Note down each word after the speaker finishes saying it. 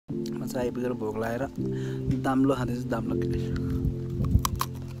म चाहिँ आइपुगेर भोक लागेर दाम्लो खाँदैछु दाम्लो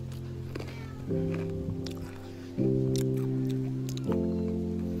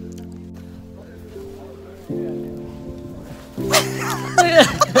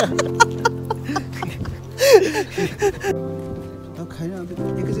खाने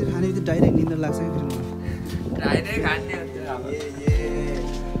एकैचोटि खाने बित्तिकै डाइरेक्ट निन्द्रा लाग्छ क्या फेरि मलाई डाइरेक्ट खाने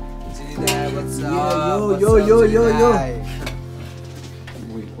यो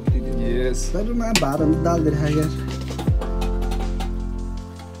यस सबैमा भात अन्त दाल दिएर खायो यार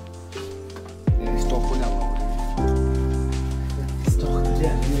स्टक पनि हाल्नु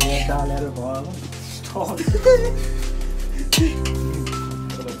दाल ल्याएर भयो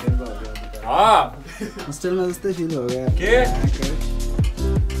होस्टेलमा जस्तै फिल हो क्या के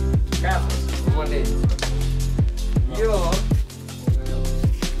यो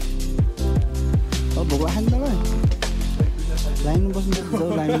अब भोक लाग्यो नि तपाईँ लाइनमा बस्नु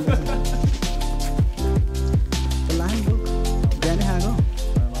लाइनमा बस्नु लाग्यो भोक बिहानै खाएको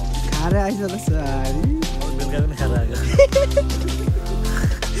खाएर आइसक्यो सारी बेलुका पनि खाएर आएको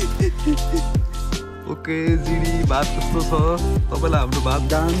ओके जिडी भात कस्तो छ तपाईँलाई हाम्रो भात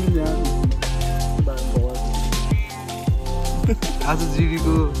दामी आज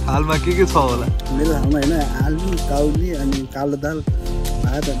जिडीको थालमा के छ होला मेरो हालमा होइन आलु काउली अनि कालो दाल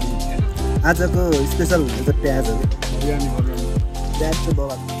भात अनि आजको स्पेसल हुन्छ प्याजहरू प्याजको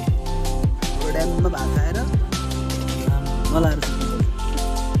बगान ड्याममा भात खाएर मलाएर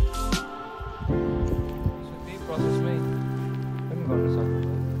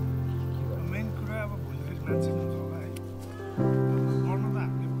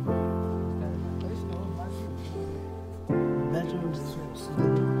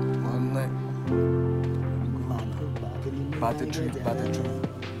Battery.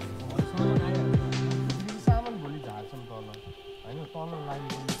 सामान भोलि झार्छौँ तल होइन तल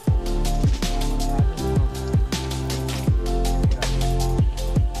लाइन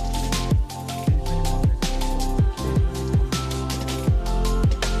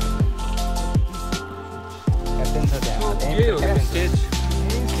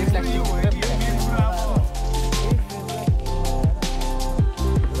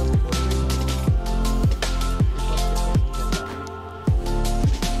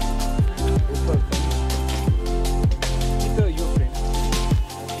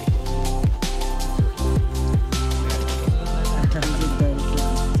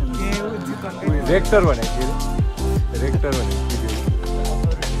रेक्टर भनेको रेक्टर भनेको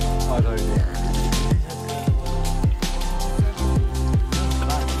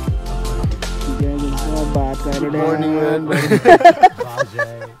बात morning man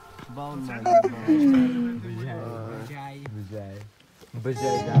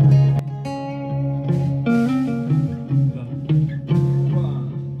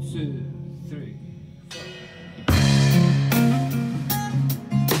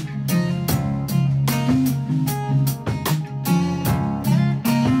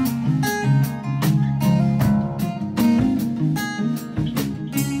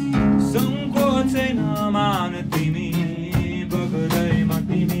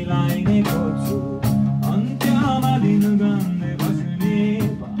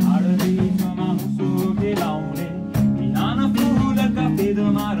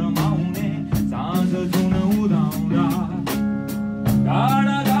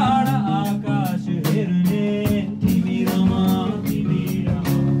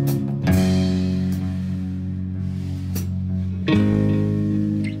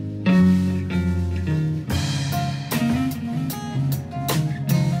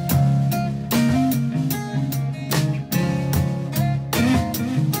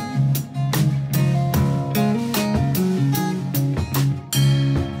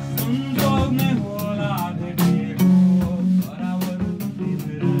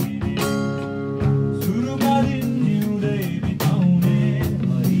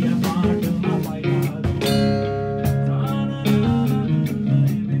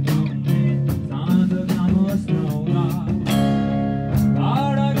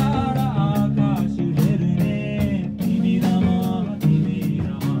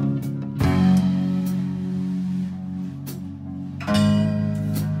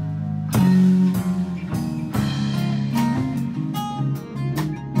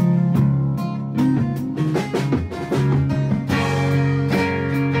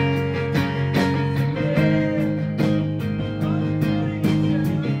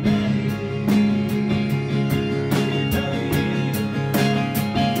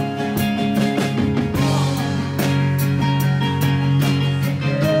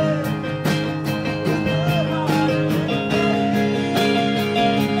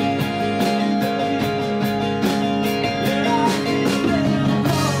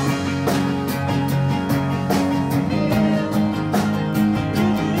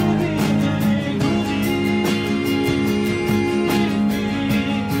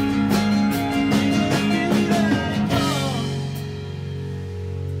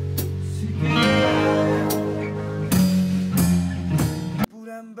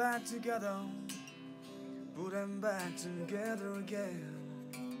together, put them back together again.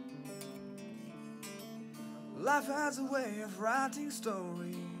 Life has a way of writing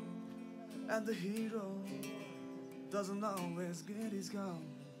story, and the hero doesn't always get his goal.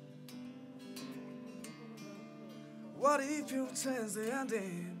 What if you change the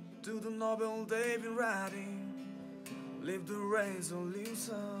ending to the novel they've been writing? Leave the race or leave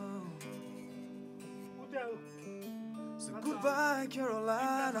some. So goodbye,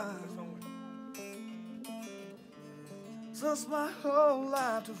 Carolina. Searched my whole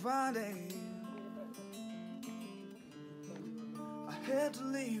life to find it. I had to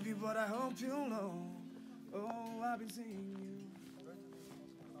leave you, but I hope you know. Oh, I've been seeing you.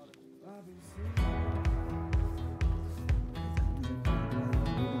 I've been seeing you.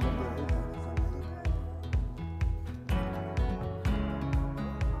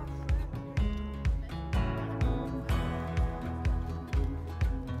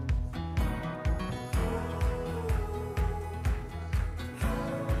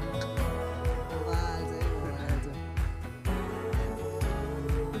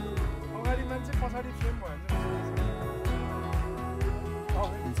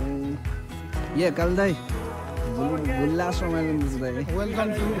 Yeah, Kaldai. Bulla Somalan is there.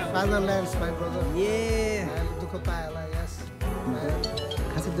 Welcome to Fatherlands, my brother. Yeah. Dukho paela, yes.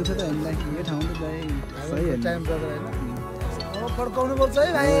 खासै दुःख त हामीलाई यो ठाउँ त गए सही हो टाइम ब्रदर हैन अब फर्काउनु पर्छ है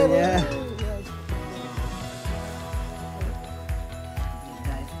भाइ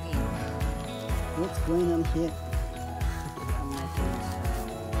What's going on here?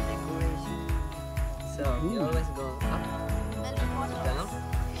 So you always go up, down,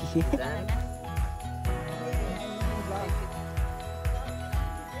 down.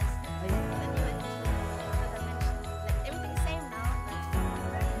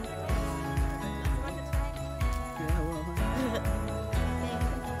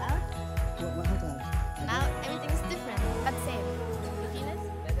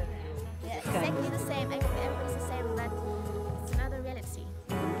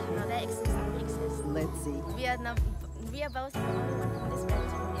 We are both the only one from this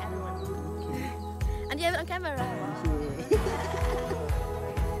branch and the other one. Okay. And you have it on camera. Yeah.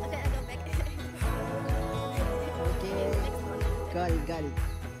 Okay, I'll go back. Okay. Got it, got it.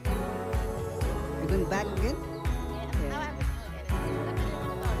 You're going back again? Yeah. Now I'm okay.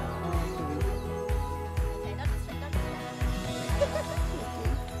 Okay, not this way, not this way.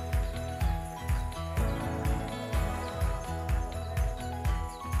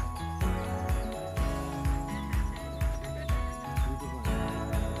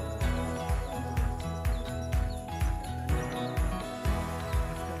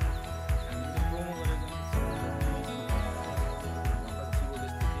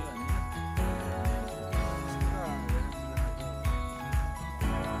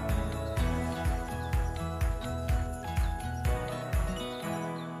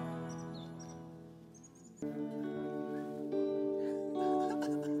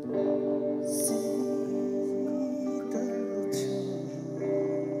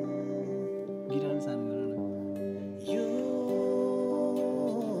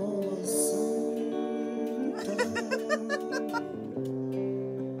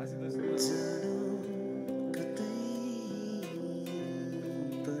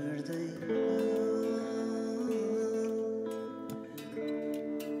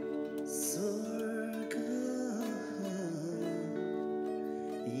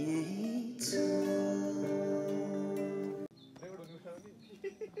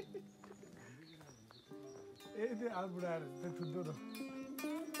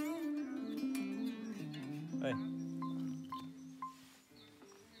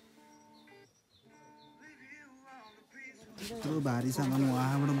 त्यो भारी सामान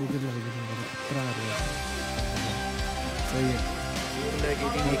वहाँबाट बोकेर लगेको थियो खतराहरू सही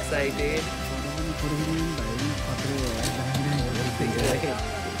Getting excited. भाइ खतरे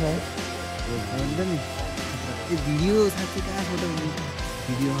हुन्छ नि त्यो भिडियो साँच्चै कहाँ फोटो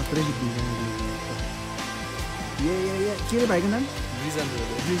भिडियो मात्रै खिच्नु के अरे भाइको नाम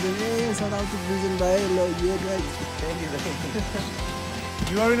ब्रिजन ए सट आउट टु ब्रिजन भाइ ल yo guys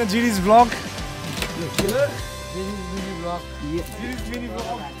You are in a GdRai's vlog. GdRai's mini vlog. Yeah. GdRai's mini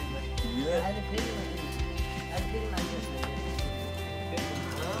vlog. Yeah.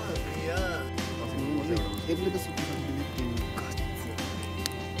 एक्लै त सुत्नु सक्दैन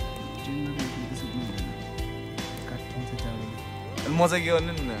ट्रेनमा एक्लै त सुत्नु हुँदैन काटिन्छ जाडो म चाहिँ के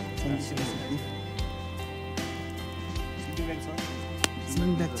गर्नु नि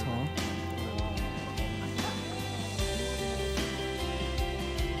स्लिङ ब्याग छ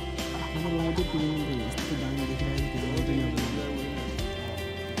लाउँदै पिउनु यस्तो दामी देखिरहेको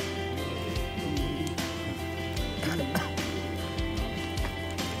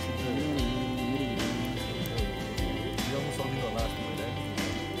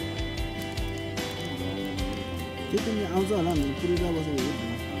त्यो पनि आउँछ होला नि पुरुजा बसेको हो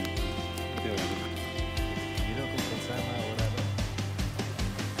हिरोको खोसामा ओडार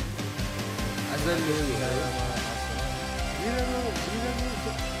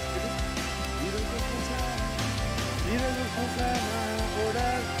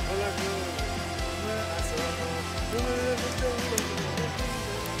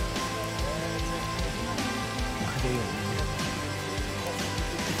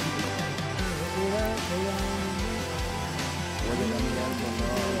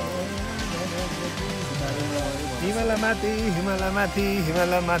हिमालय माथि हिमालय माथि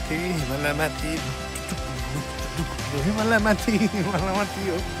हिमालय माथि हिमालय माथि हिमालय माथि हिमालय माथि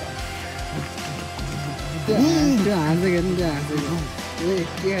हो त्यो हाँसेको नि त्यो हाँसेको ए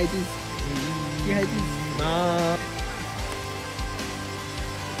के खाइदिस्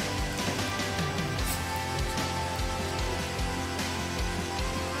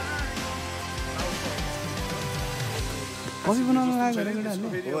कफी बनाउनु लाग्यो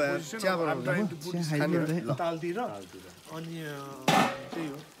चिया बनाउनु तालतिर अनि त्यही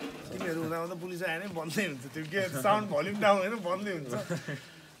हो तिमीहरू हुँदा हुँदा पुलिस आयो भने बन्दै हुन्छ त्यो के साउन्ड भल्युम डाउन होइन बन्दै हुन्छ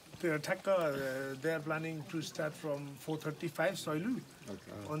त्यो ठ्याक्क they are planning to start from 4:35 सैलु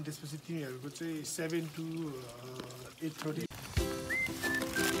अनि त्यसपछि तिमीहरूको चाहिँ 7 to 8:30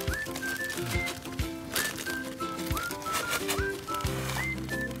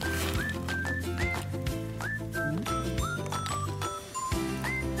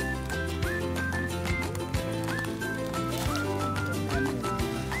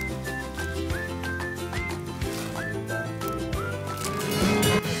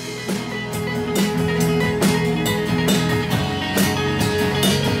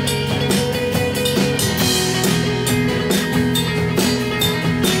 Thank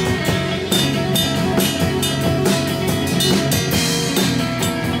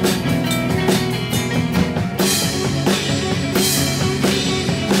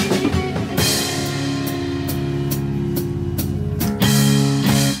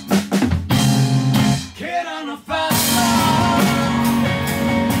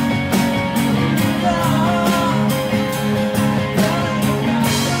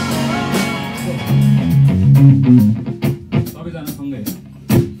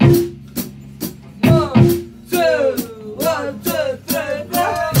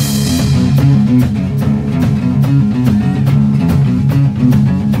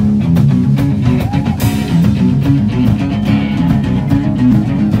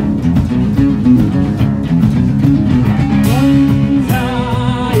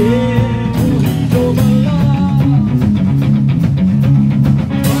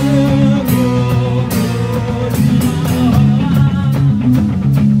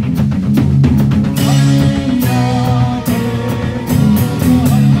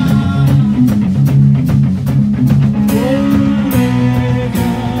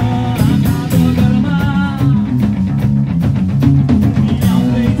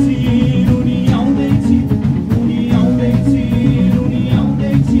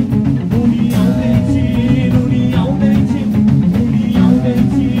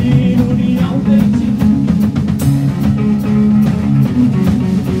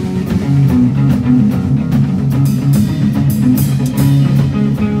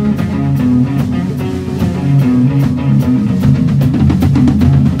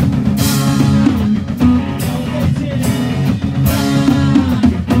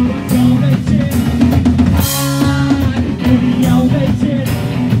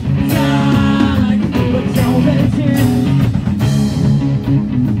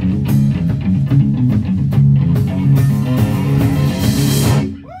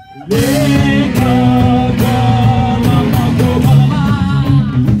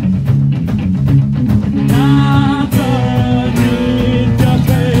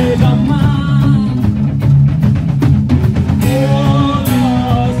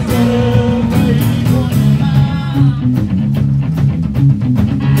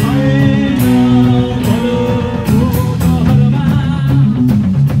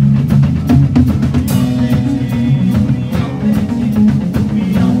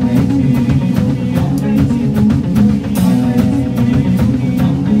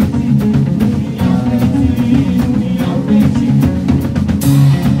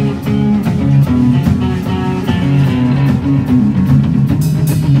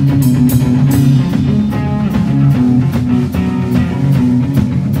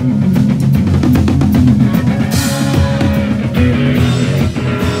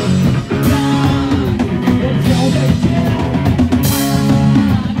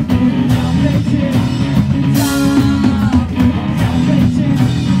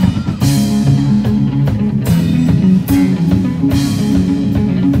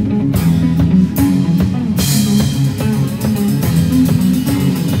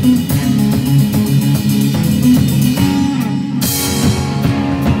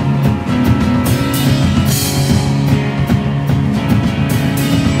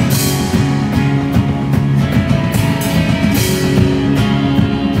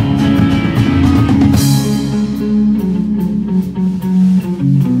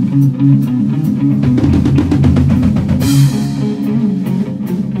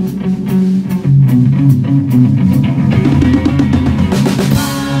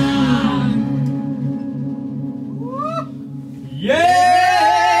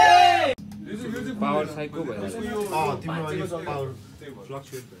साइको भएर तिम्रो अहिले पावर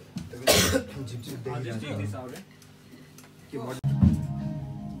फ्लक्चुएट भयो झिपझिप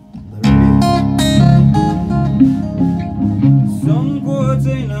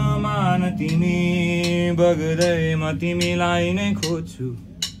संकोचै नमान तिमी बग्दैमा तिमीलाई नै खोज्छु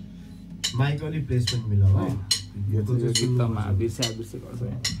माइक अलि प्लेसमेन्ट मिलाऊ है यो चाहिँ गीतमा बिर्से गर्छ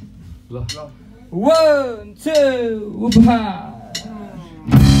ल 1 2 उभा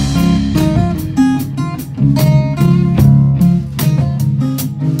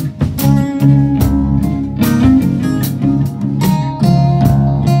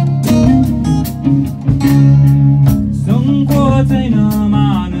संकोचै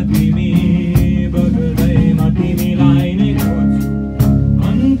नमान तिमी बग्दैमा तिमीलाई नै खोज्छु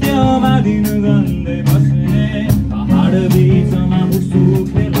अन्त्यमा दिन गन्दै बस्ने पहाड बिचमा उसु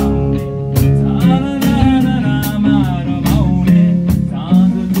खेलाउने साना रमाउने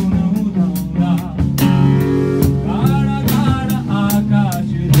साँझ जुन उदाउँदा गाडा गाडा आकाश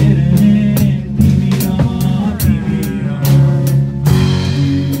हेर्ने तिमी र म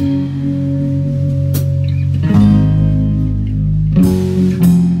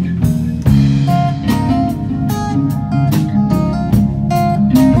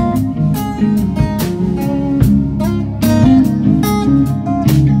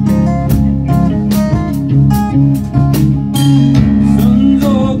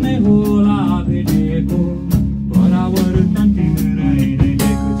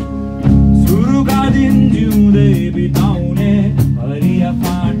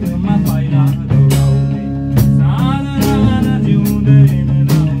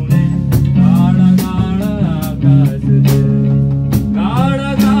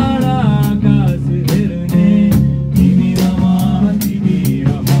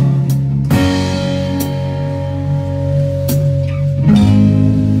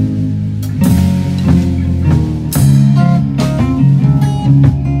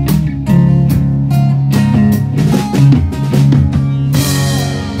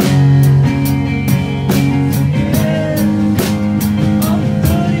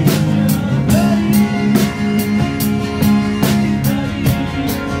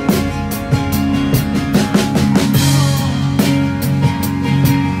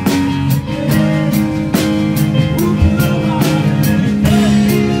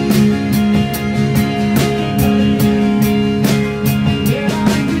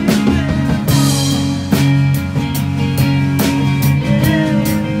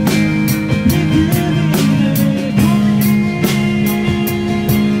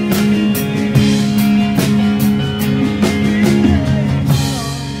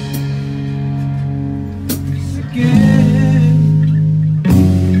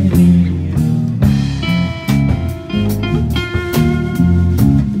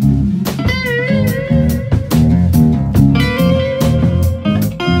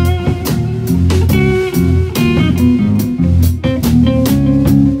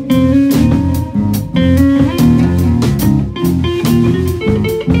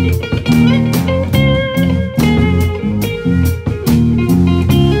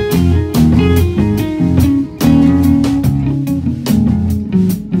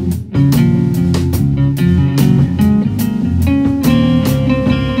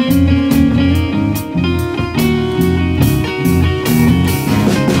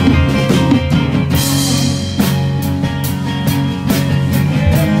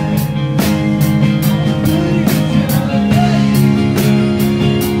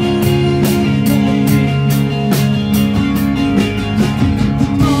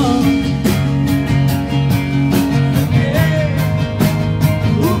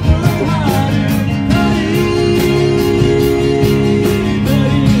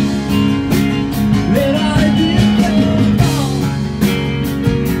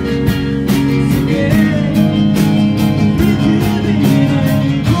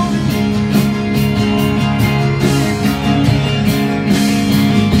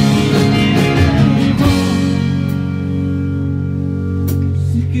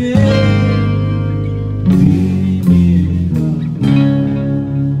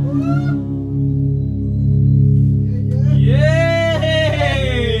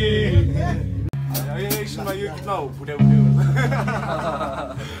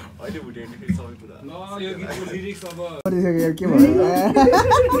के भयो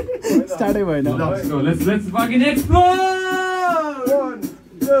स्टार्टै भएन Let's fucking explode! 1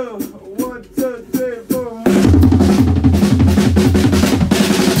 2